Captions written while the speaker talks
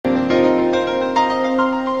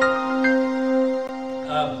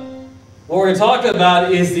What we're talking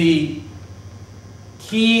about is the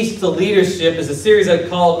keys to leadership. Is a series I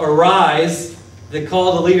called Arise, the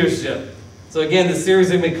call to leadership. So again, the series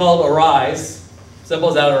is going to be called Arise. Simple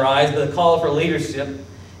as that, Arise, but the call for leadership.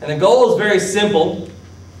 And the goal is very simple.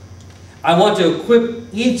 I want to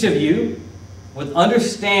equip each of you with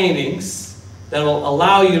understandings that will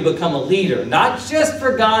allow you to become a leader. Not just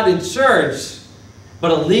for God in church,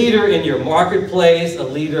 but a leader in your marketplace, a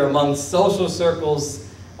leader among social circles,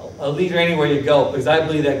 a leader anywhere you go. Because I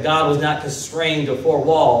believe that God was not constrained to four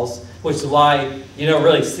walls, which is why you don't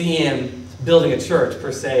really see him building a church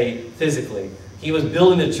per se physically. He was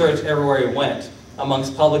building the church everywhere he went,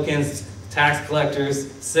 amongst publicans, tax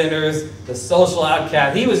collectors, sinners, the social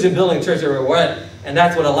outcast. He was just building a church everywhere he went, and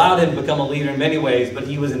that's what allowed him to become a leader in many ways. But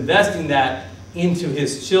he was investing that into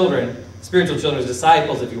his children, spiritual children, his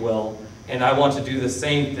disciples, if you will. And I want to do the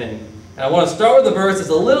same thing. And I want to start with the verse. It's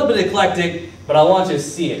a little bit eclectic, but I want you to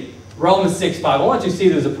see it. Romans 6:5. I want you to see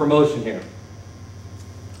there's a promotion here.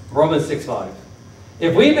 Romans 6:5.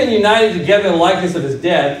 If we've been united together in the likeness of his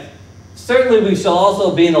death, certainly we shall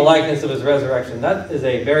also be in the likeness of his resurrection. That is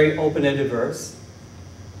a very open-ended verse.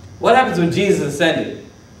 What happens when Jesus ascended?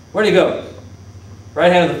 Where did he go?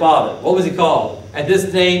 Right hand of the Father. What was he called? At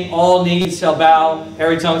this name all knees shall bow,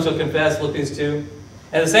 every tongue shall confess, Philippians 2.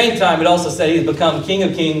 At the same time, it also said he's become King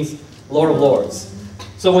of Kings, Lord of Lords.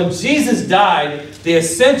 So when Jesus died, the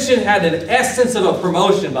ascension had an essence of a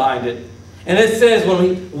promotion behind it. And it says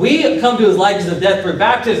when we come to his likeness of death through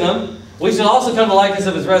baptism, we should also come to the likeness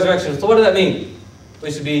of his resurrection. So what does that mean?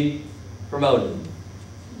 We should be promoted.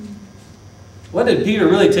 When did Peter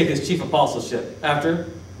really take his chief apostleship? After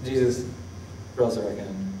Jesus resurrected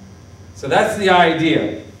him. So that's the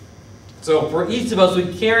idea. So for each of us,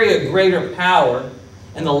 we carry a greater power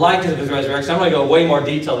in the likeness of his resurrection. I'm going to go way more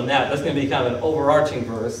detail than that. That's going to be kind of an overarching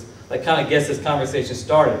verse that kind of gets this conversation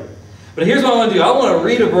started. But here's what I want to do. I want to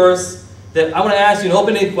read a verse that I want to ask you an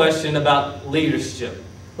open-ended question about leadership.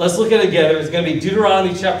 Let's look at it together. It's going to be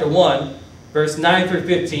Deuteronomy chapter 1, verse 9 through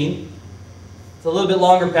 15. It's a little bit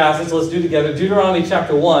longer passage, so let's do it together. Deuteronomy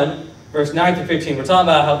chapter 1, verse 9 through 15. We're talking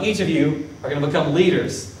about how each of you are going to become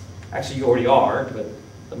leaders. Actually, you already are, but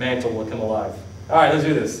the mantle will come alive. All right, let's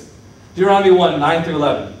do this. Deuteronomy 1, 9 through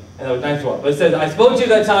 11. And that was 9 through 12. But it says, I spoke to you at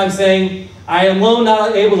that time, saying, I am alone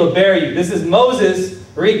not able to bear you. This is Moses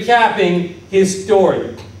recapping his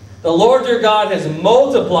story. The Lord your God has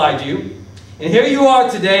multiplied you, and here you are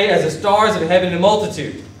today as the stars of heaven in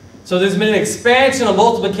multitude. So there's been an expansion, a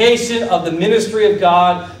multiplication of the ministry of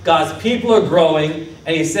God. God's people are growing,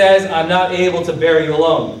 and he says, I'm not able to bear you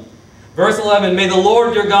alone. Verse 11, may the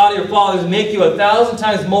Lord your God, your fathers, make you 1,000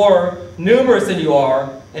 times more numerous than you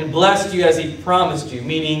are, and blessed you as he promised you,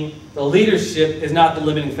 meaning the leadership is not the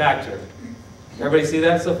limiting factor. Everybody see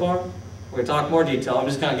that so far? We're going to talk more detail. I'm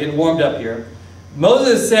just kind of getting warmed up here.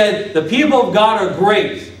 Moses said, the people of God are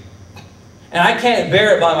great, and I can't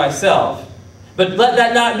bear it by myself, but let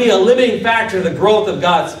that not be a limiting factor to the growth of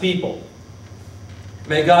God's people.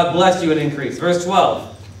 May God bless you and increase. Verse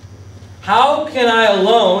 12, how can I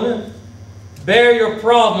alone bear your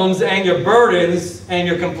problems and your burdens and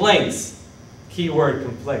your complaints? Keyword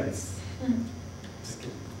complaints. Just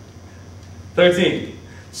kidding. 13.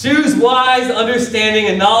 Choose wise, understanding,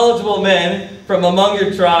 and knowledgeable men from among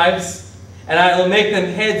your tribes, and I will make them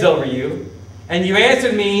heads over you. And you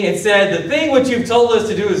answered me and said, the thing which you've told us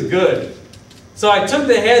to do is good. So I took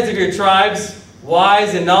the heads of your tribes,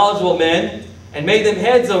 wise and knowledgeable men, and made them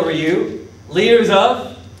heads over you, leaders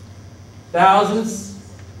of thousands,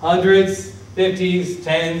 hundreds, fifties,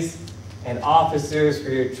 tens, and officers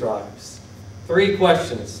for your tribes. 3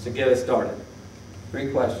 questions to get us started.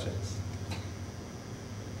 3 questions.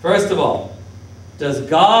 First of all, does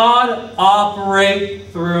God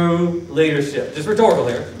operate through leadership? Just rhetorical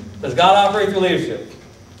here. Does God operate through leadership?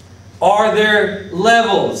 Are there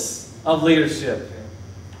levels of leadership?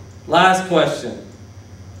 Last question.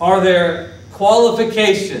 Are there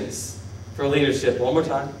qualifications for leadership? One more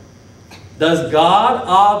time. Does God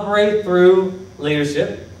operate through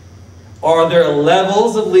leadership? Are there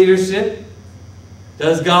levels of leadership?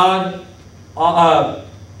 Does God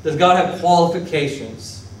have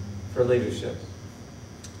qualifications for leadership?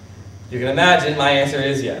 You can imagine my answer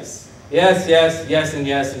is yes. Yes, yes, yes, and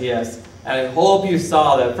yes, and yes. And I hope you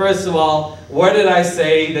saw that. First of all, where did I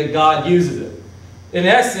say that God uses it? In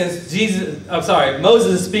essence,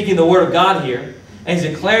 Moses is speaking the word of God here, and he's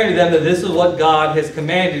declaring to them that this is what God has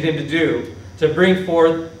commanded him to do, to bring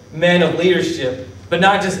forth men of leadership, but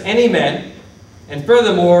not just any men. And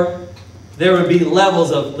furthermore, there would be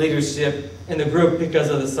levels of leadership in the group because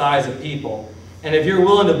of the size of people. And if you're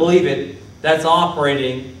willing to believe it, that's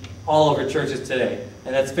operating all over churches today.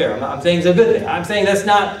 and that's fair. I'm saying it's a good thing. I'm saying that's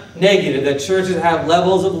not negative, that churches have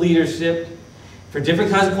levels of leadership for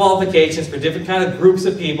different kinds of qualifications, for different kind of groups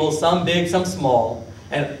of people, some big, some small,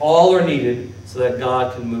 and all are needed so that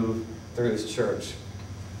God can move through His church.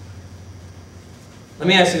 Let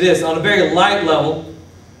me ask you this, on a very light level,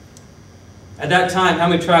 at that time, how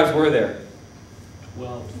many tribes were there?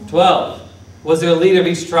 12. Was there a leader of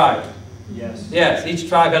each tribe? Yes. Yes, each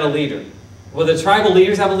tribe had a leader. Will the tribal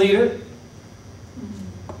leaders have a leader?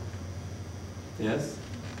 Yes.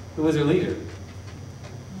 Who was their leader?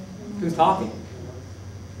 Who's talking?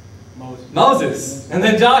 Moses. And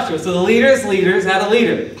then Joshua. So the leaders had a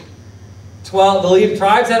leader. The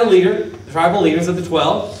tribes had a leader. The tribal leaders of the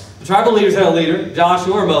 12. The tribal leaders had a leader.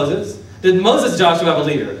 Joshua or Moses. Did Moses and Joshua have a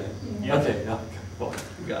leader? Yeah. Okay. Well,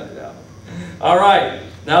 we got it out. All right.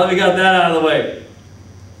 Now that we got that out of the way.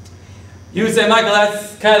 You would say, Michael,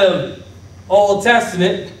 that's kind of Old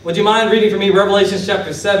Testament. Would you mind reading for me Revelation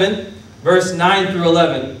chapter 7, verse 9 through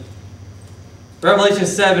 11? Revelation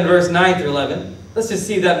 7, verse 9 through 11. Let's just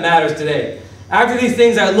see if that matters today. After these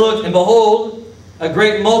things I looked, and behold, a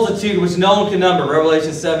great multitude which no one can number.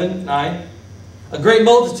 Revelation 7, 9. A great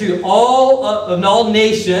multitude of all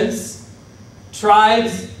nations,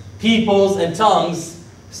 tribes, peoples, and tongues,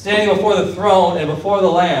 standing before the throne and before the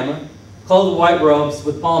Lamb, clothed with white robes,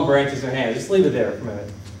 with palm branches in their hands. Just leave it there for a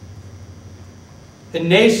minute.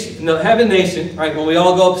 In the heaven nation, right, when we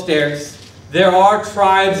all go upstairs, there are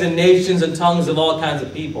tribes and nations and tongues of all kinds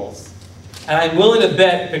of peoples. And I'm willing to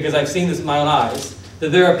bet, because I've seen this with my own eyes,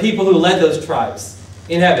 that there are people who led those tribes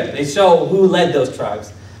in heaven. They show who led those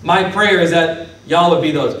tribes. My prayer is that y'all would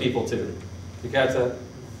be those people too. You catch that?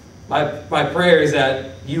 My prayer is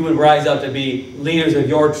that you would rise up to be leaders of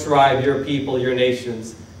your tribe, your people, your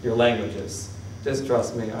nations, your languages. Just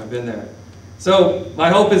trust me, I've been there. So my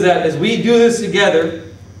hope is that as we do this together,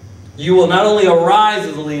 you will not only arise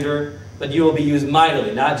as a leader, but you will be used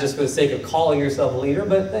mightily, not just for the sake of calling yourself a leader,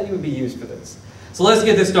 but that you would be used for this. So let's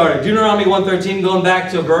get this started. Deuteronomy 1:13, going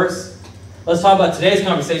back to a verse. Let's talk about today's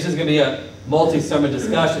conversation. It's going to be a multi-sermon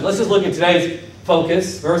discussion. Let's just look at today's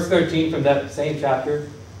focus, verse 13 from that same chapter.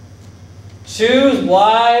 Choose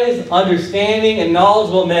wise, understanding, and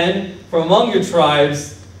knowledgeable men from among your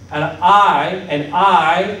tribes, and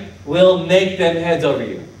I will make them heads over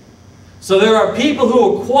you. So there are people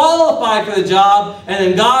who are qualified for the job, and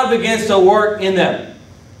then God begins to work in them.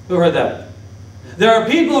 Who heard that? There are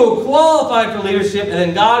people who are qualified for leadership, and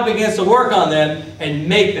then God begins to work on them and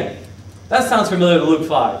make them. That sounds familiar to Luke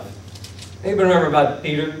 5. Anybody remember about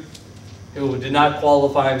Peter, who did not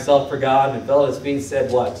qualify himself for God and fell at his feet and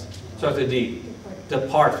said what? Instructed D.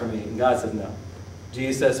 Depart from me. And God said no.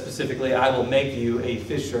 Jesus says specifically, I will make you a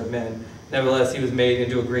fisher of men. Nevertheless, he was made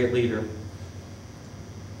into a great leader.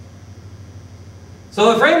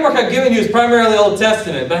 So the framework I've given you is primarily Old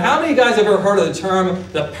Testament, but how many of you guys have ever heard of the term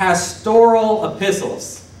the pastoral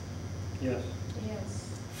epistles? Yes.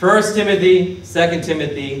 1 Timothy, 2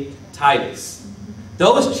 Timothy, Titus.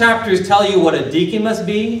 Those chapters tell you what a deacon must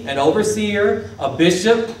be, an overseer, a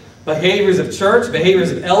bishop, behaviors of church,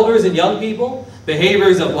 behaviors of elders and young people,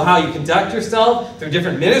 behaviors of how you conduct yourself through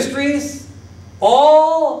different ministries.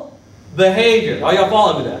 All behavior. Are y'all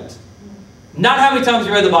following with that? Not how many times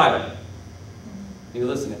you read the Bible. You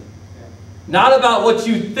listening? Not about what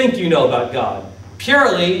you think you know about God.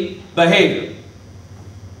 Purely behavior.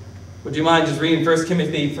 Would you mind just reading 1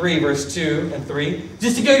 Timothy 3, verse 2 and 3?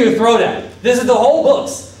 Just to give you a throwdown. This is the whole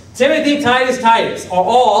books. Timothy, Titus are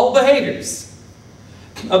all behaviors.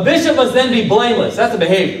 A bishop must then be blameless. That's a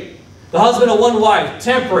behavior. The husband of one wife,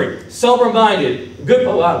 temperate, sober-minded, good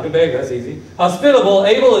behavior, that's easy. Hospitable,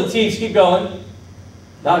 able to teach, keep going.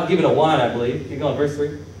 Not given a wine, I believe. Keep going, verse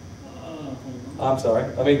 3. I'm sorry.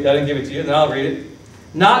 I didn't give it to you, then I'll read it.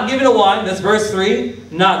 Not given to wine, that's verse 3.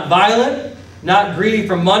 Not violent, not greedy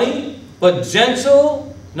for money, but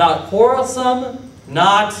gentle, not quarrelsome,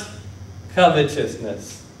 not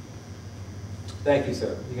covetousness. Thank you,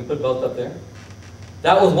 sir. You can put both up there.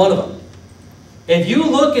 That was one of them. If you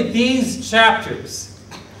look at these chapters,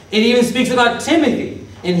 it even speaks about Timothy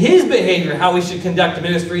and his behavior, how he should conduct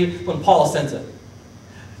ministry when Paul sends him.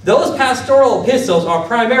 Those pastoral epistles are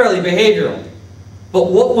primarily behavioral. But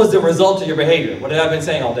what was the result of your behavior? What have I been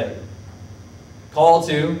saying all day? Call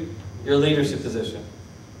to your leadership position.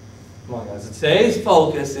 Come on, guys. Today's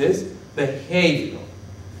focus is behavioral.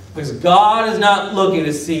 Because God is not looking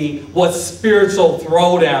to see what spiritual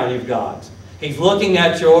throwdown you've got. He's looking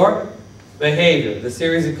at your behavior. The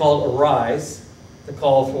series is called Arise, the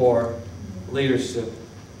call for leadership.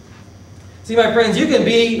 See, my friends, you can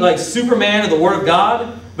be like Superman of the Word of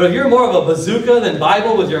God, but if you're more of a bazooka than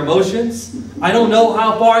Bible with your emotions, I don't know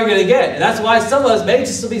how far you're going to get. And that's why some of us may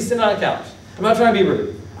just be sitting on a couch. I'm not trying to be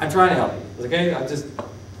rude. I'm trying to help you. Okay?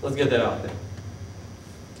 Let's get that out there.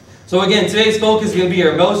 So again, today's focus is going to be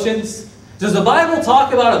your emotions. Does the Bible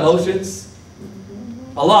talk about emotions?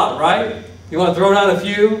 A lot, right? You want to throw down a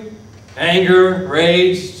few? Anger,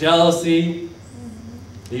 rage, jealousy,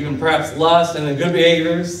 even perhaps lust and the good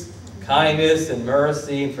behaviors, kindness and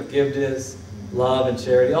mercy and forgiveness, love and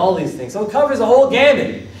charity, all these things. So it covers the whole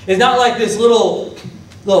gamut. It's not like this little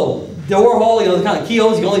door hole, the kind of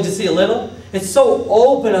keyholes, you can only just see a little. It's so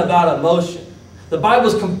open about emotion. The Bible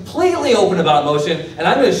is completely open about emotion, and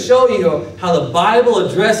I'm going to show you how the Bible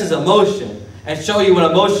addresses emotion and show you when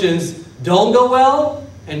emotions don't go well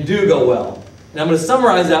and do go well. And I'm going to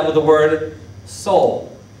summarize that with the word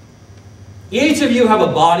soul. Each of you have a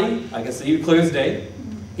body. I can see you clear as day.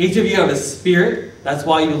 Each of you have a spirit. That's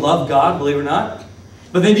why you love God, believe it or not.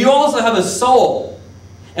 But then you also have a soul.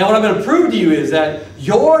 And what I'm going to prove to you is that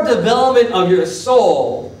your development of your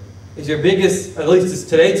soul is your biggest, at least it's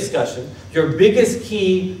today's discussion, your biggest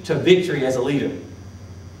key to victory as a leader.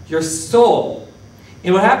 Your soul.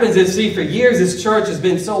 And what happens is, see, for years this church has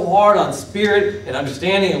been so hard on spirit and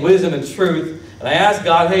understanding and wisdom and truth. And I asked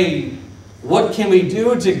God, hey, what can we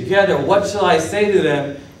do together? What shall I say to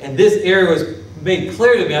them? And this area was made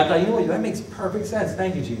clear to me. I thought, you know what, that makes perfect sense.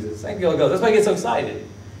 Thank you, Jesus. Thank you, Holy Ghost. That's why I get so excited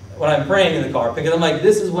when I'm praying in the car. Because I'm like,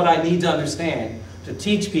 this is what I need to understand to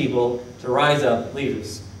teach people to rise up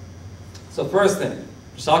leaders. So first thing,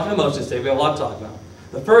 we're talking emotions today. We have a lot to talk about.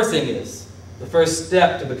 The first thing is, the first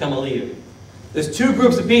step to become a leader. There's two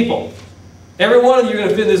groups of people. Every one of you are going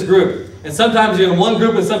to fit in this group. And sometimes you're in one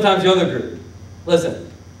group and sometimes you're in the other group. Listen.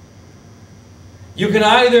 You can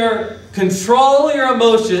either control your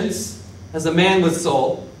emotions as a man with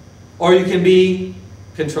soul, or you can be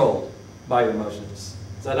controlled by your emotions.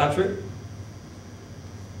 Is that not true?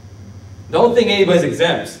 Don't think anybody's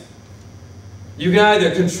exempt. You can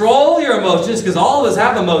either control your emotions, because all of us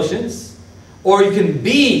have emotions, or you can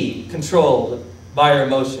be controlled by your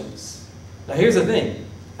emotions. Now here's the thing.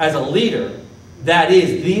 As a leader, that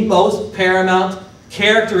is the most paramount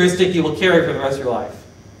characteristic you will carry for the rest of your life.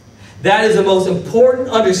 That is the most important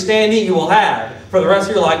understanding you will have for the rest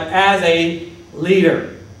of your life as a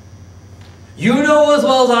leader. You know as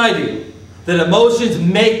well as I do that emotions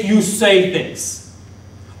make you say things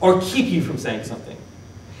or keep you from saying something.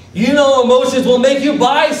 You know emotions will make you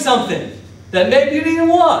buy something that maybe you didn't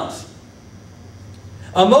want.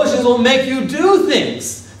 Emotions will make you do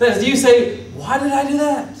things that you say, why did I do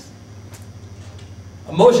that?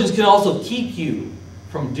 Emotions can also keep you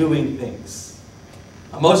from doing things.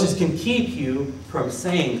 Emotions can keep you from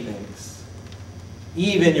saying things.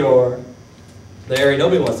 Even the area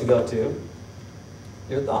nobody wants to go to,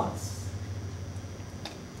 your thoughts.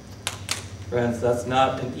 Friends, that's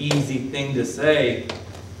not an easy thing to say.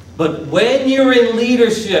 But when you're in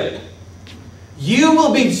leadership, you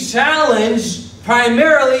will be challenged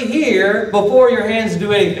primarily here before your hands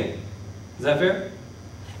do anything. Is that fair?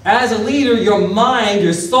 As a leader, your mind,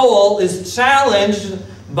 your soul is challenged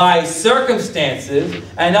by circumstances,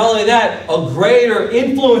 and not only that, a greater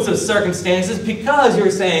influence of circumstances because you're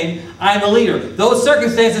saying, I'm a leader. Those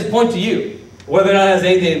circumstances point to you, whether or not it has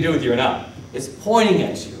anything to do with you or not. It's pointing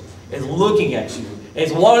at you. It's looking at you.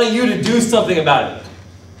 It's wanting you to do something about it.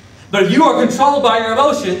 But if you are controlled by your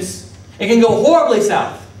emotions, it can go horribly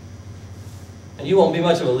south. And you won't be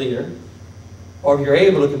much of a leader. Or if you're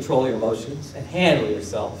able to control your emotions and handle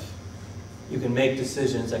yourself, you can make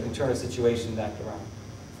decisions that can turn a situation back around.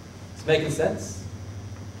 Is it making sense?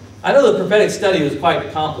 I know the prophetic study was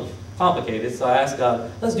quite complicated, so I asked God,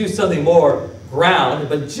 let's do something more ground,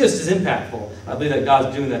 but just as impactful. I believe that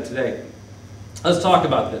God's doing that today. Let's talk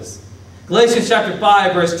about this. Galatians chapter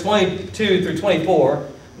 5, verse 22 through 24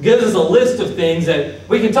 gives us a list of things that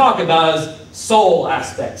we can talk about as soul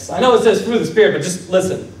aspects. I know it says fruit of the Spirit, but just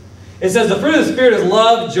listen. It says the fruit of the Spirit is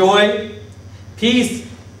love, joy, peace,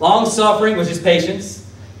 long-suffering, which is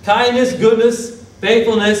patience, kindness, goodness,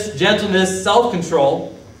 faithfulness, gentleness,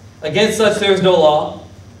 self-control. Against such there is no law.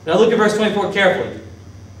 Now look at verse 24 carefully.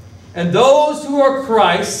 And those who are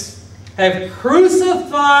Christ have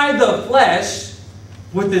crucified the flesh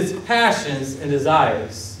with its passions and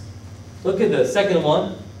desires. Look at the second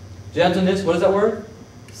one. Gentleness, what is that word?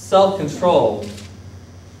 Self-control.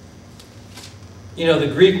 You know, the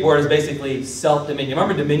Greek word is basically self-dominion.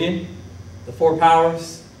 Remember dominion? The four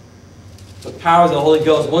powers? The powers of the Holy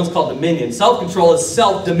Ghost. One's called dominion. Self-control is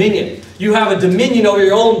self-dominion. You have a dominion over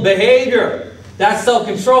your own behavior. That's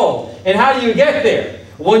self-control. And how do you get there?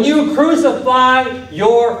 When you crucify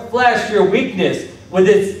your flesh, your weakness, with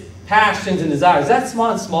its passions and desires. Does that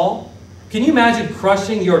sound small? Can you imagine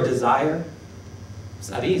crushing your desire? It's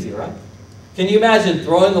not easy, right? Can you imagine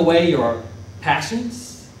throwing away your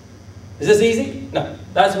passions? Is this easy? No.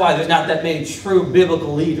 That's why there's not that many true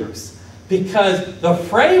biblical leaders. Because the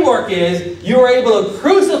framework is you are able to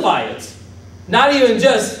crucify it. Not even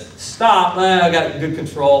just stop, I got good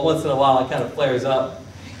control. Once in a while it kind of flares up.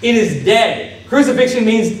 It is dead. Crucifixion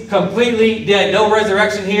means completely dead. No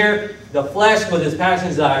resurrection here. The flesh with its passions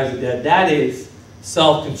and desires is dead. That is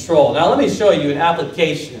self-control. Now let me show you an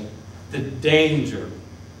application, the danger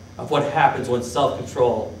of what happens when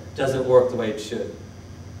self-control doesn't work the way it should.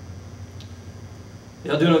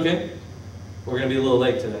 Y'all doing okay? We're going to be a little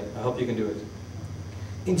late today. I hope you can do it.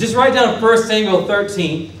 And just write down 1 Samuel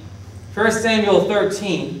 13. 1 Samuel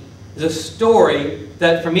 13 is a story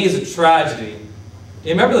that for me is a tragedy.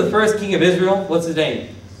 You remember the first king of Israel? What's his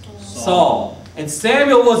name? Saul. And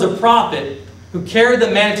Samuel was a prophet who carried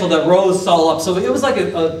the mantle that rose Saul up. So it was like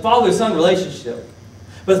a father-son relationship.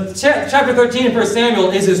 But chapter 13 of 1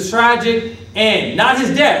 Samuel is his tragic end. Not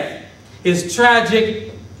his death. His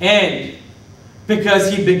tragic end.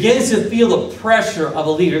 Because he begins to feel the pressure of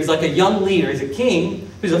a leader. He's like a young leader. He's a king.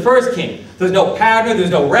 He's the first king. There's no pattern. There's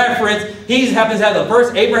no reference. He happens to have the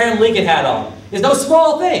first Abraham Lincoln hat on. It's no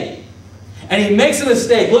small thing. And he makes a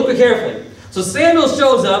mistake. Look carefully. So Samuel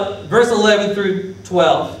shows up, verse 11 through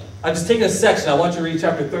 12. I've just taken a section. I want you to read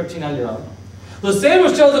chapter 13 on your own. So Samuel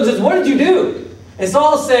shows up and says, what did you do? And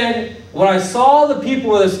Saul said, when I saw the people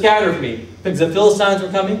were scattered from me, because the Philistines were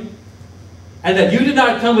coming, and that you did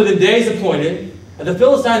not come within days appointed, and the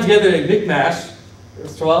Philistines gathered in Michmash,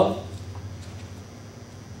 verse 12.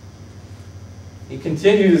 He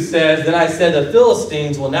continues and says, then I said, the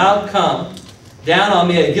Philistines will now come down on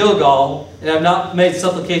me at Gilgal, and have not made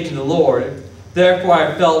supplication to the Lord. Therefore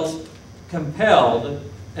I felt compelled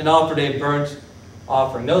and offered a burnt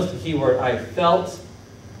offering. Notice the key word, I felt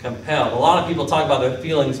compelled. A lot of people talk about their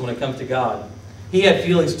feelings when it comes to God. He had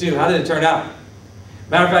feelings too. How did it turn out?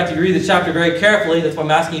 Matter of fact, if you read the chapter very carefully, that's why I'm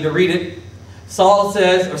asking you to read it.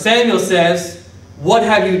 Samuel says, what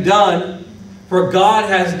have you done? For God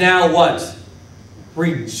has now what?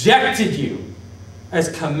 Rejected you as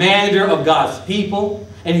commander of God's people,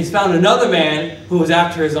 and he's found another man who was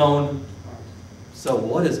after his own heart. So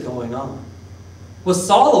what is going on? Was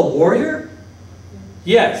Saul a warrior?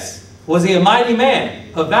 Yes. Was he a mighty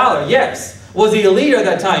man of valor? Yes. Was he a leader at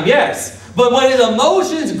that time? Yes. But when his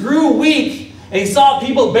emotions grew weak, and he saw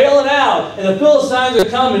people bailing out, and the Philistines are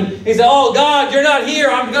coming, he said, oh God, you're not here.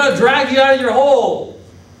 I'm going to drag you out of your hole.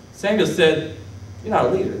 Samuel said, you're not a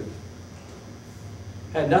leader.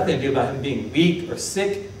 Had nothing to do about him being weak or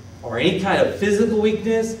sick or any kind of physical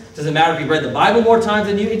weakness. Doesn't matter if he read the Bible more times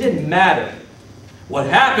than you. It didn't matter. What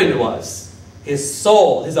happened was his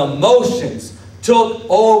soul, his emotions took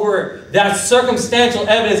over that circumstantial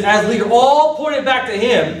evidence as leader. All pointed back to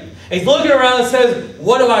him. And he's looking around and says,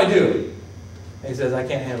 what do I do? And he says, I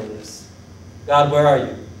can't handle this. God, where are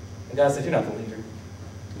you? And God says, you're not the leader.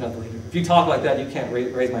 You're not the leader. If you talk like that, you can't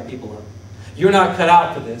raise my people up. You're not cut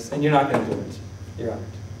out for this, and you're not going to do it. You're out.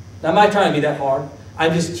 Now, I'm not trying to be that hard.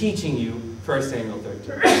 I'm just teaching you 1 Samuel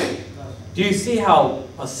 13. Do you see how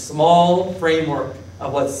a small framework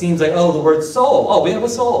of what seems like, oh, the word soul. Oh, we have a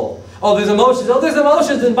soul. Oh, there's emotions. Oh, there's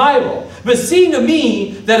emotions in the Bible. But it seemed to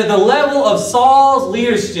me that at the level of Saul's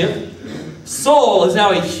leadership, soul is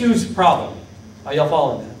now a huge problem. Are y'all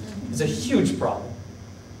following that? It's a huge problem.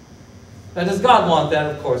 Now, does God want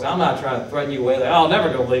that? Of course. I'm not trying to threaten you away. Like, I'll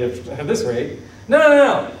never go lead at this rate.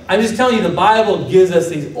 No. I'm just telling you the Bible gives us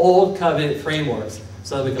these old covenant frameworks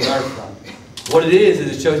so that we can learn from them. What it is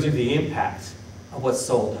it shows you the impact of what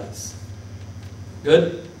soul does.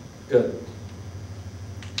 Good? Good.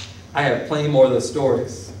 I have plenty more of those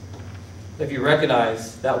stories. If you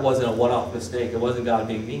recognize that wasn't a one-off mistake, it wasn't God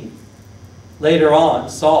being mean. Later on,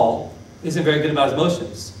 Saul isn't very good about his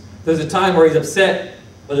emotions. There's a time where he's upset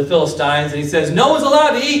with the Philistines and he says, no one's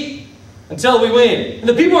allowed to eat until we win. And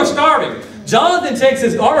the people are starving. Jonathan takes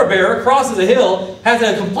his armor bearer, crosses a hill, has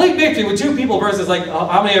a complete victory with 2 people versus like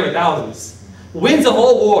how many ever thousands. Wins the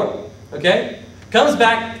whole war. Okay? Comes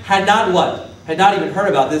back, had not what? Had not even heard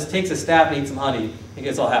about this, takes a staff and eats some honey. He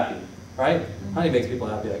gets all happy. Right? Honey makes people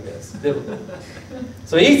happy, I guess.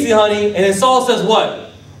 So he eats the honey, and then Saul says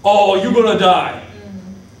what? Oh, you're going to die.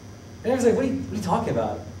 And everyone's like, what are you talking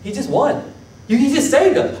about? He just won. He just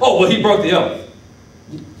saved him. Oh, well, he broke the oath.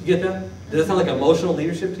 You get that? Does that sound like emotional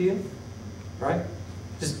leadership to you? Right?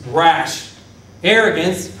 Just brash,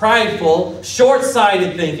 arrogance, prideful,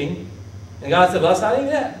 short-sighted thinking. And God said, well, that's not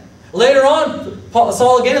even that. Later on,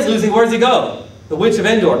 Saul again is losing. Where does he go? The witch of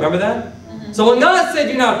Endor. Remember that? Mm-hmm. So when God said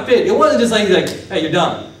you're not fit, it wasn't just like, hey, you're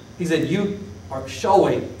done. He said, you are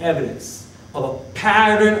showing evidence of a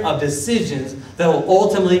pattern of decisions that will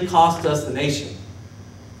ultimately cost us the nation.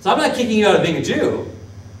 So I'm not kicking you out of being a Jew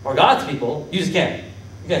or God's people. You just can't.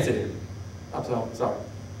 You can't sit here. I'm sorry.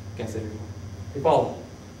 You can't sit here anymore. You follow?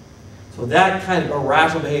 So that kind of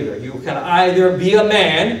irrational behavior, you can either be a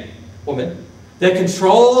man, woman, that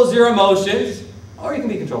controls your emotions, or you can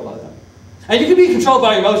be controlled by them. And you can be controlled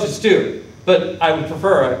by your emotions too. But I would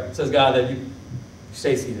prefer, says God, that you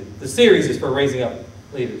stay seated. The series is for raising up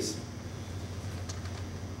leaders.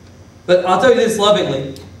 But I'll tell you this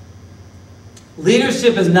lovingly.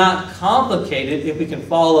 Leadership is not complicated if we can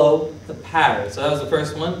follow the pattern. So that was the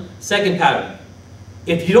first one. Second pattern.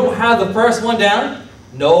 If you don't have the first one down,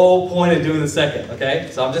 no point in doing the second, okay?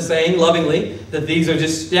 So I'm just saying lovingly that these are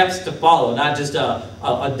just steps to follow, not just a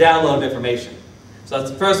download of information. So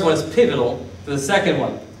that's the first one is pivotal to the second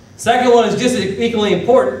one. Second one is just equally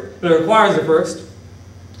important, but it requires the first.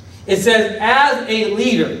 It says, as a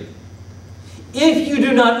leader, if you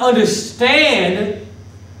do not understand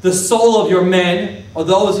the soul of your men or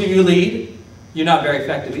those who you lead, you're not very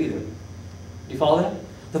effective either. You follow that?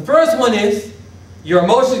 The first one is your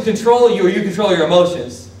emotions control you or you control your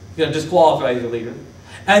emotions. You're going to disqualify you as a leader.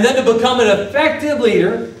 And then to become an effective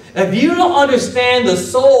leader, if you don't understand the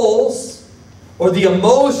souls or the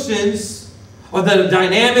emotions or the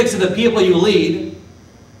dynamics of the people you lead,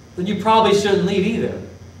 then you probably shouldn't lead either.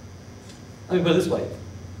 Let me put it this way.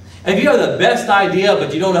 If you have the best idea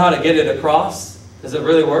but you don't know how to get it across, does it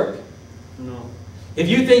really work? No. If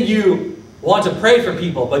you think you want to pray for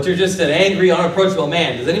people but you're just an angry, unapproachable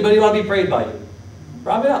man, does anybody want to be prayed by you?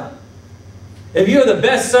 Probably not. If you have the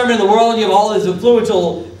best sermon in the world and you have all these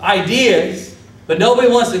influential ideas but nobody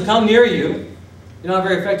wants to come near you, you're not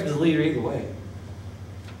very effective as a leader either way.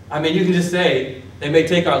 I mean, you can just say, they may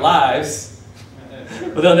take our lives,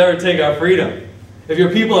 but they'll never take our freedom. If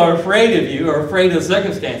your people are afraid of you or afraid of the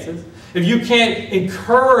circumstances, if you can't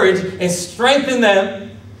encourage and strengthen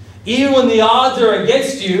them, even when the odds are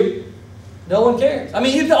against you, no one cares. I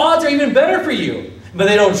mean, the odds are even better for you, but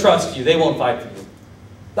they don't trust you. They won't fight for you.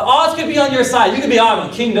 The odds could be on your side. You could be, I'm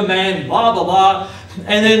a kingdom man, blah, blah, blah,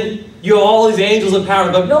 and then you have all these angels in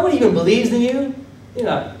power, but nobody even believes in you. You're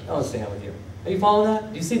not, I don't stand with you. Are you following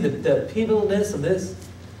that? Do you see the pivotalness of this?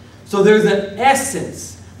 So there's an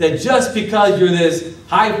essence that just because you're this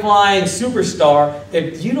high-flying superstar,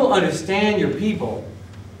 if you don't understand your people,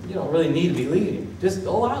 you don't really need to be leading. Just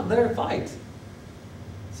go out there and fight.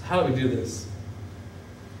 So how do we do this?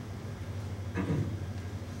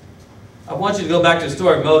 I want you to go back to the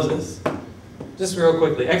story of Moses. Just real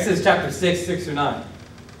quickly. Exodus chapter 6, 6 through 9.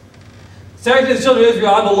 Say to the children of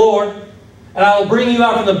Israel, I am the Lord, and I will bring you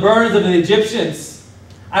out from the burdens of the Egyptians.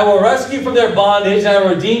 I will rescue you from their bondage, and I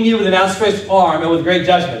will redeem you with an outstretched arm and with great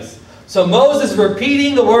judgments. So Moses is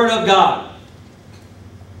repeating the word of God.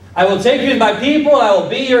 I will take you to my people, and I will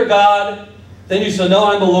be your God. Then you shall know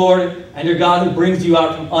I am the Lord, and your God who brings you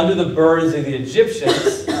out from under the burdens of the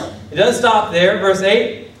Egyptians. It doesn't stop there. Verse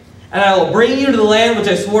 8. And I will bring you to the land which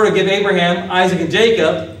I swore to give Abraham, Isaac, and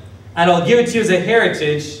Jacob, and I will give it to you as a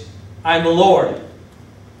heritage. I am the Lord.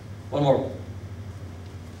 One more.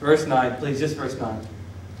 Verse 9, please, just verse 9.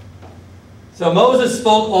 So Moses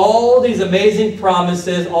spoke all these amazing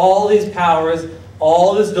promises, all these powers,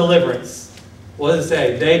 all this deliverance. What does it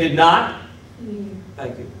say? They did not?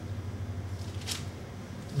 Thank you.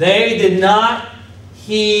 They did not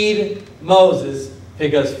heed Moses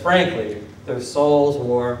because, frankly, their souls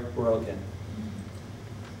were broken.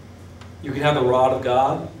 You can have the rod of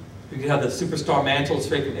God. You can have the superstar mantle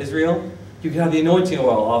straight from Israel. You can have the anointing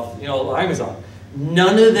oil off, Amazon.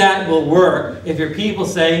 None of that will work if your people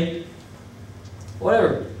say,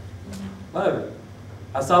 whatever.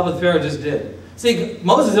 I saw what Pharaoh just did. See,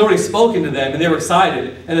 Moses had already spoken to them, and they were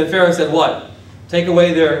excited. And then Pharaoh said, what? Take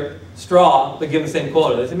away their straw, but give them the same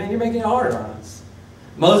quota. They said, man, you're making it harder on us.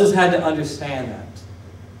 Moses had to understand that.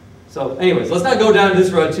 So anyways, let's not go down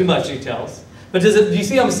this road too much details. But do you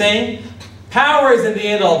see what I'm saying? Power isn't the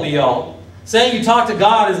end-all be-all. Saying you talk to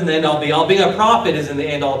God isn't the end-all be-all. Being a prophet isn't the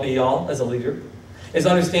end-all be-all as a leader. It's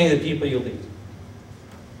understanding the people you lead.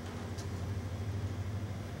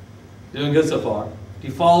 Doing good so far. Do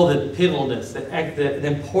you follow the pivotalness, the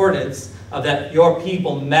importance of that your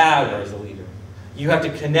people matter as a leader? You have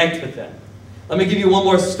to connect with them. Let me give you one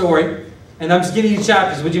more story. And I'm just giving you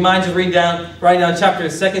chapters. Would you mind just writing down chapter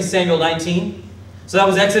 2 Samuel 19? So that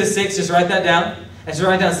was Exodus 6. Just write that down. And just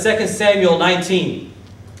write down 2 Samuel 19.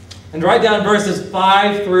 And write down verses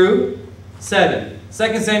 5 through 7.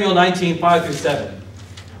 2 Samuel 19, 5 through 7.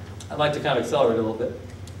 I'd like to kind of accelerate a little bit.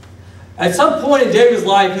 At some point in David's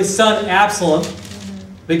life, his son Absalom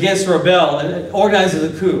begins to rebel and organizes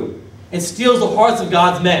a coup and steals the hearts of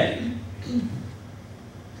God's men.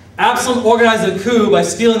 Absalom organized a coup by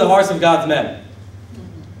stealing the hearts of God's men.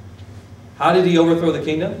 How did he overthrow the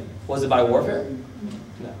kingdom? Was it by warfare?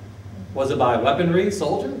 No. Was it by weaponry,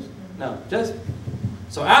 soldiers? No.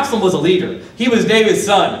 So Absalom was a leader. He was David's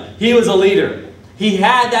son. He was a leader. He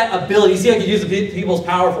had that ability. You see how he could use the people's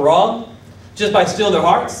power for wrong? Just by stealing their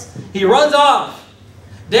hearts? He runs off.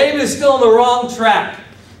 David is still on the wrong track.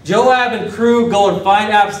 Joab and crew go and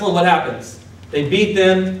find Absalom. What happens? They beat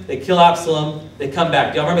them. They kill Absalom. They come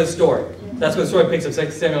back. Do y'all remember the story? That's what the story picks up,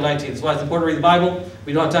 2 Samuel 19. That's why it's important to read the Bible.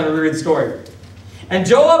 We don't have time to reread the story. And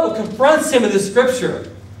Joab confronts him in the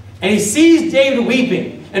scripture. And he sees David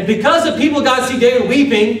weeping. And because the people of God see David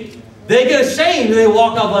weeping, they get ashamed and they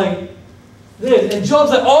walk off like this. And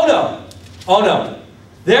Joab's like, oh no. Oh no.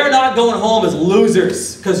 They're not going home as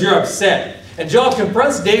losers because you're upset. And Joab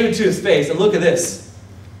confronts David to his face. And look at this.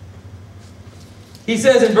 He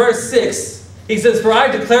says in verse 6, he says, for I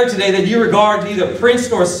declare today that you regard neither prince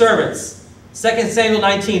nor servants. 2 Samuel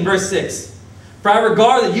 19, verse 6. For I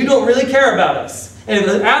regard that you don't really care about us. And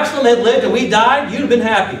if Absalom had lived and we died, you'd have been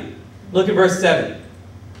happy. Look at verse 7.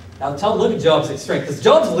 Now look at Joab's strength. Because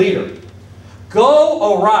Joab's a leader.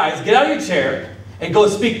 Go, arise, get out of your chair, and go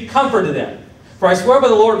speak comfort to them. For I swear by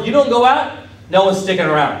the Lord, if you don't go out, no one's sticking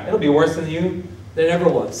around. It'll be worse than you than it ever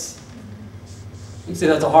was. You can say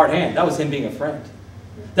that's a hard hand. That was him being a friend.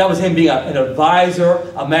 That was him being an advisor,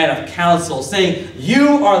 a man of counsel, saying,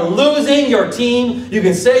 you are losing your team. You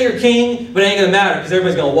can say you're king, but it ain't going to matter because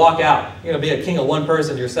everybody's going to walk out. You're going to be a king of one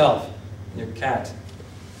person yourself. Your cat.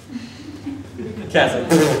 The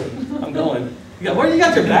cat's like, I'm going. Where you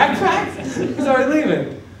got your backpack? He's already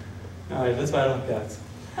leaving. All right, that's why I don't have cats.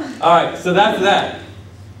 All right, so that's that.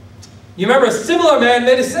 You remember a similar man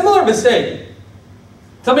made a similar mistake.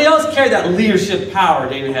 Somebody else carried that leadership power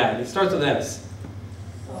David had. It starts with an S.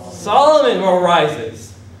 Solomon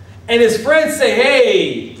arises. And his friends say,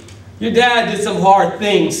 hey, your dad did some hard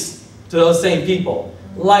things to those same people.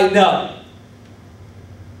 Lighten up.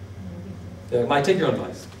 They might take your own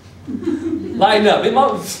advice. Lighten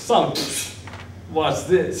up. Son, watch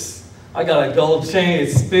this. I got a gold chain,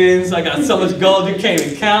 it spins. I got so much gold you can't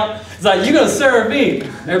even count. It's like, you're going to serve me.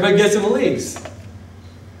 Everybody gets him and leaves.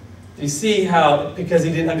 You see how, because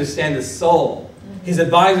he didn't understand the soul. His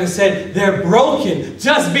advisor said, they're broken.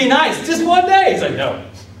 Just be nice. Just one day. He's like, no.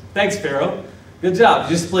 Thanks, Pharaoh. Good job.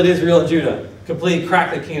 You just split Israel and Judah. Completely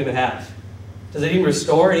cracked the kingdom in half. Does it even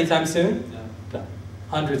restore anytime soon? No.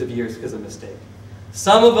 Hundreds of years because of a mistake.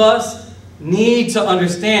 Some of us need to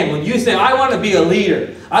understand. When you say, I want to be a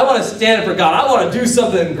leader. I want to stand up for God. I want to do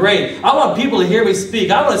something great. I want people to hear me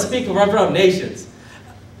speak. I want to speak in front of nations.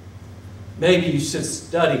 Maybe you should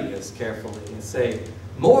study this carefully and say,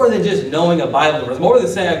 more than just knowing a Bible verse, more than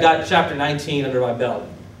saying I've got chapter 19 under my belt.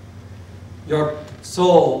 Your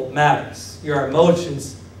soul matters. Your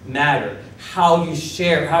emotions matter. How you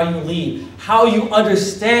share, how you lead, how you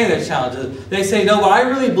understand the challenges. They say, no, but I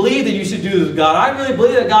really believe that you should do this with God. I really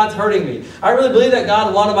believe that God's hurting me. I really believe that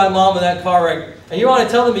God wanted my mom in that car wreck. And you want to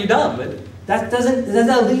tell them you're dumb, but that's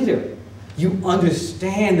not a leader. You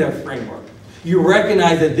understand their framework. You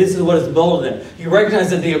recognize that this is what has molded them. You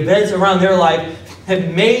recognize that the events around their life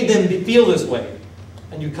have made them feel this way.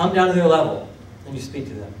 And you come down to their level and you speak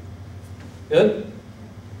to them. Good?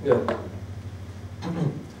 Good.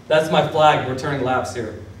 That's my flag. We're turning laps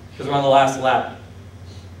here because we're on the last lap.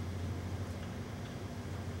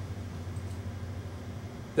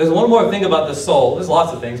 There's one more thing about the soul. There's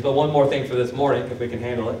lots of things, but one more thing for this morning, if we can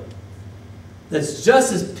handle it, that's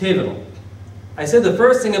just as pivotal. I said the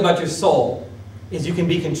first thing about your soul is you can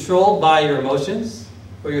be controlled by your emotions,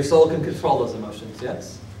 or your soul can control those emotions,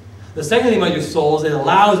 yes? The second thing about your soul is it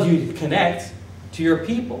allows you to connect to your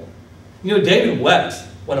people. You know, David wept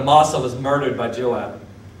when Amasa was murdered by Joab.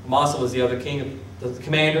 Amasa was the other king, the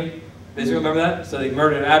commander. Does you remember that? So they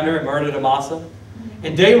murdered Abner and murdered Amasa.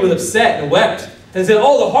 And David was upset and wept and said,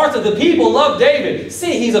 oh, the hearts of the people love David.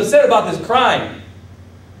 See, he's upset about this crime.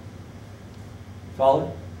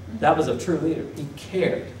 Follow? That was a true leader. He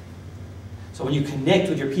cared. So when you connect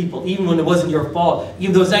with your people, even when it wasn't your fault,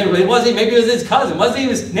 even though it wasn't, maybe it was his cousin, wasn't even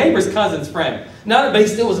his neighbor's cousin's friend. But he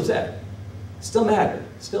still was upset. Still mattered.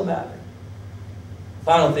 Still mattered.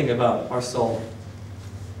 Final thing about our soul.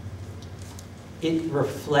 It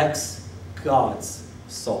reflects God's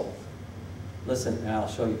soul. Listen, and I'll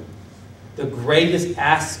show you. The greatest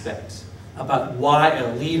aspect about why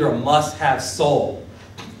a leader must have soul.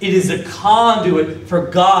 It is a conduit for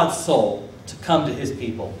God's soul to come to his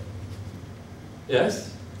people.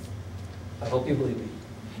 Yes? I hope you believe me.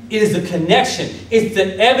 It is the connection. It's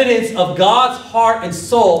the evidence of God's heart and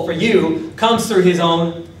soul for you comes through his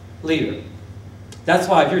own leader. That's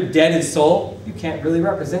why if you're dead in soul, you can't really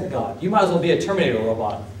represent God. You might as well be a Terminator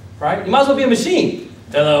robot, right? You might as well be a machine.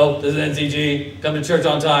 Hello, this is NCG. Come to church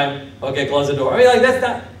on time. Okay, close the door. I mean, like, that's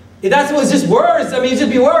not... That's what's just words. I mean, it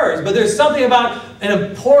should be words. But there's something about an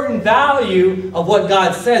important value of what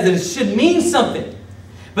God says, and it should mean something.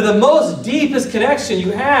 But the most deepest connection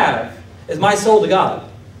you have is my soul to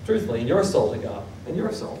God. Truthfully, and your soul to God. And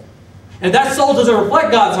your soul. And if that soul doesn't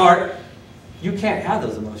reflect God's heart, you can't have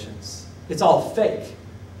those emotions. It's all fake.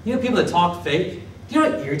 You know people that talk fake? Do you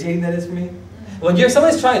know how irritating that is for me? When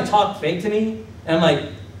somebody's trying to talk fake to me, and I'm like,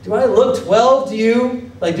 do I look 12 to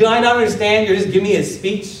you? Like, do I not understand? You're just giving me a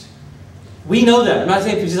speech? We know that. I'm not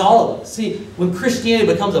saying it's just all of us. See, when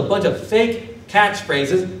Christianity becomes a bunch of fake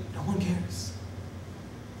catchphrases, no one cares.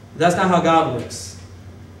 That's not how God works.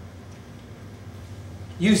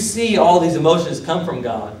 You see all these emotions come from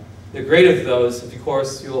God. The greatest of those, of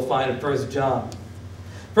course, you will find in 1 John.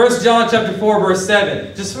 1 John chapter 4, verse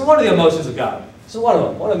 7. Just one of the emotions of God. Just one of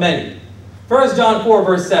them. One of many. 1 John 4,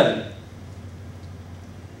 verse 7.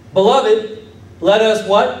 Beloved, let us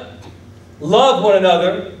what? Love one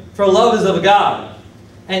another, for love is of God.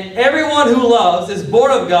 And everyone who loves is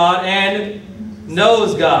born of God and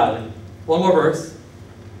knows God. One more verse.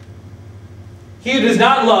 He who does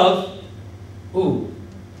not love,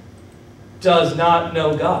 does not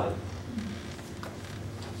know God.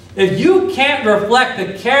 If you can't reflect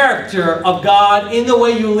the character of God in the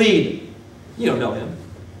way you lead, you don't know Him.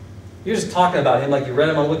 You're just talking about Him like you read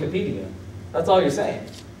Him on Wikipedia. That's all you're saying.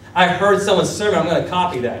 I heard someone's sermon, I'm going to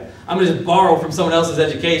copy that. I'm going to just borrow from someone else's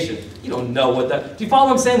education. You don't know what that... Do you follow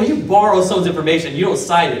what I'm saying? When you borrow someone's information, you don't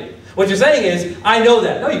cite it. What you're saying is, I know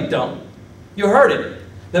that. No, you don't. You heard it.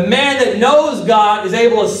 The man that knows God is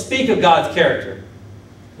able to speak of God's character.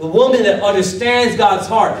 The woman that understands God's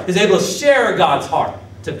heart is able to share God's heart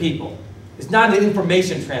to people. It's not an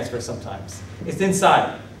information transfer sometimes. It's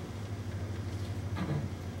inside.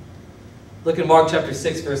 Look at Mark chapter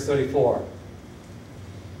 6, verse 34.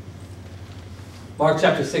 Mark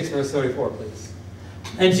chapter 6, verse 34, please.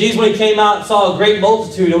 And Jesus, when He came out and saw a great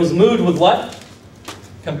multitude, and was moved with what?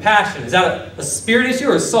 Compassion. Is that a spirit issue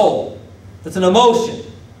or a soul? That's an emotion.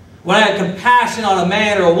 When I have compassion on a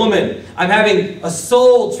man or a woman, I'm having a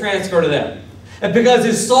soul transfer to them. And because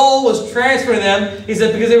His soul was transferred to them, He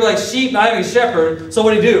said, because they were like sheep not having a shepherd, so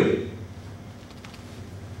what did He do?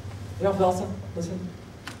 You don't feel something? Listen.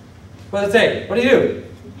 What does it say? What did He do?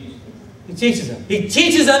 He teaches them. He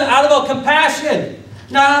teaches them out of a compassion.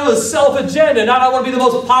 Not out of a self-agenda. Not I want to be the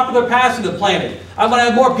most popular pastor on the planet. I want to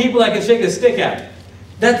have more people I can shake a stick at.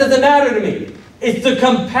 That doesn't matter to me. It's the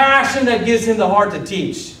compassion that gives Him the heart to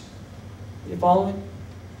teach. You follow me?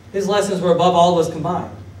 His lessons were above all of us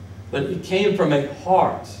combined. But it came from a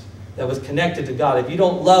heart that was connected to God. If you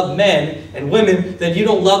don't love men and women, then you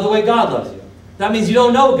don't love the way God loves you. That means you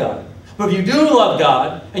don't know God. But if you do love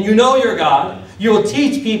God, and you know your God, you will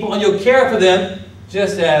teach people and you'll care for them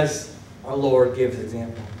just as our Lord gave His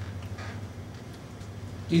example.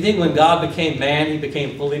 Do you think when God became man, He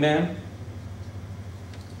became fully man?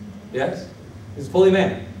 Yes? He's fully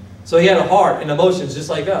man. So He had a heart and emotions just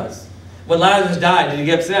like us. When Lazarus died, did He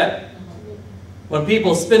get upset? When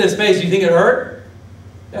people spit in His face, do you think it hurt?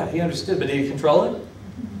 Yeah, He understood, but did He control it?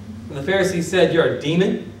 When the Pharisees said, you're a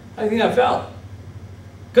demon, how do you think that felt?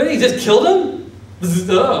 Couldn't He just kill them?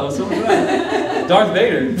 Oh, so was that. Darth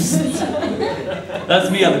Vader.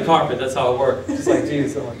 That's me on the carpet. That's how it works. Just like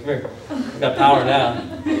Jesus. I'm like, come here. I got power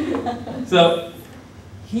now. So,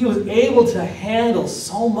 He was able to handle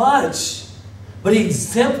so much. But He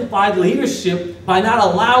exemplified leadership by not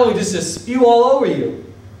allowing just to spew all over you.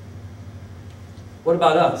 What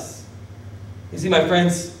about us? You see, my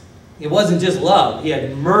friends, it wasn't just love. He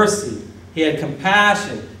had mercy. He had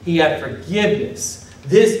compassion. He had forgiveness.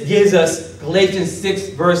 This gives us Galatians 6,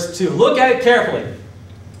 verse 2. Look at it carefully.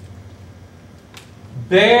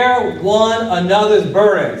 Bear one another's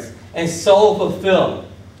burdens, and so fulfill.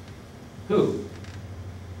 Who?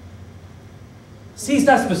 See, it's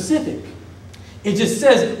not specific. It just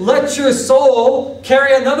says, let your soul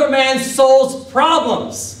carry another man's soul's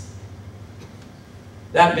problems.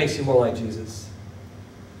 That makes you more like Jesus.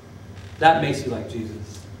 That makes you like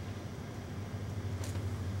Jesus.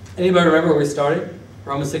 Anybody remember where we started?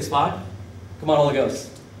 Romans 6:5? Come on, Holy Ghost.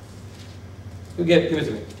 Give it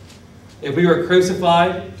to me. If we were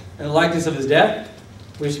crucified in the likeness of His death,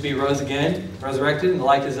 we should be resurrected in the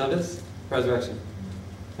likeness of His resurrection.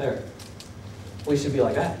 There. We should be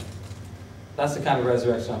like that. That's the kind of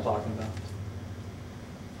resurrection I'm talking about.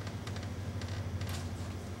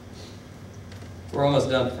 We're almost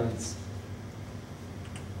done, friends.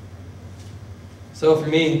 So for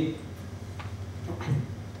me,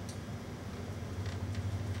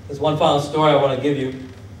 There's one final story I want to give you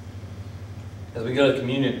as we go to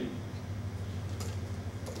communion.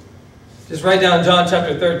 Just write down John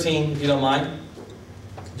chapter 13, if you don't mind.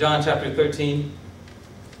 John chapter 13.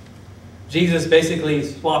 Jesus basically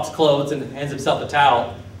swaps clothes and hands himself a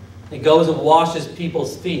towel. He goes and washes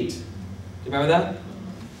people's feet. Do you remember that?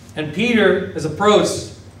 And Peter is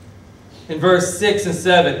approached in verse 6 and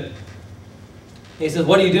 7. He says,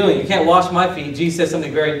 what are you doing? You can't wash my feet. Jesus says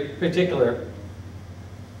something very particular.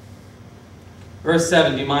 Verse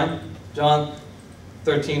 7, do you mind? John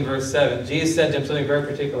 13, verse 7. Jesus said to him something very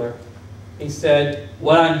particular. He said,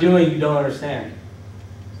 what I'm doing, you don't understand.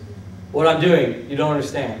 What I'm doing, you don't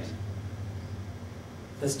understand.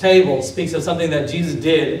 This table speaks of something that Jesus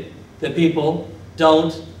did that people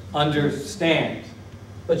don't understand.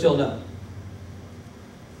 But you'll know.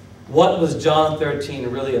 What was John 13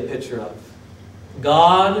 really a picture of?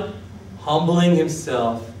 God humbling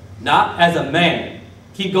himself, not as a man.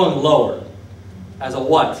 Keep going lower. As a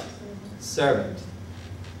what? Servant.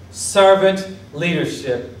 Servant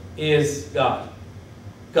leadership is God.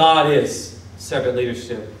 God is servant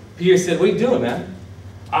leadership. Peter said, what are you doing, man?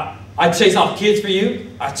 I chase off kids for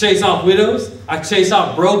you. I chase off widows. I chase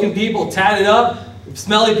off broken people, tatted up,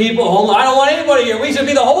 smelly people, homeless. I don't want anybody here. We should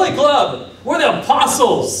be the holy club. We're the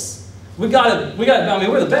apostles. I mean,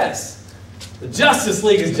 we're the best. The Justice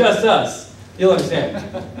League is just us. You'll understand.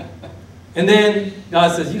 And then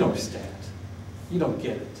God says, you don't understand. You don't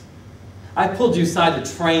get it. I pulled you aside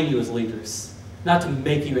to train you as leaders, not to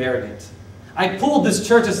make you arrogant. I pulled this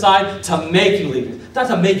church aside to make you leaders, not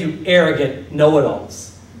to make you arrogant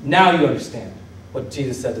know-it-alls. Now you understand what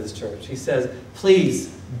Jesus said to this church. He says, please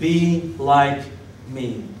be like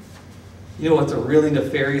me. You know what's a really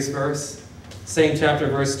nefarious verse? Same chapter,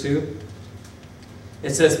 verse 2. It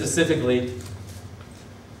says specifically,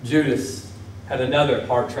 Judas had another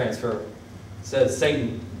heart transfer. It says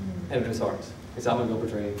Satan entered his heart. He said, I'm going to go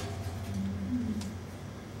betray you.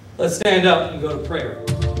 Let's stand up and go to prayer.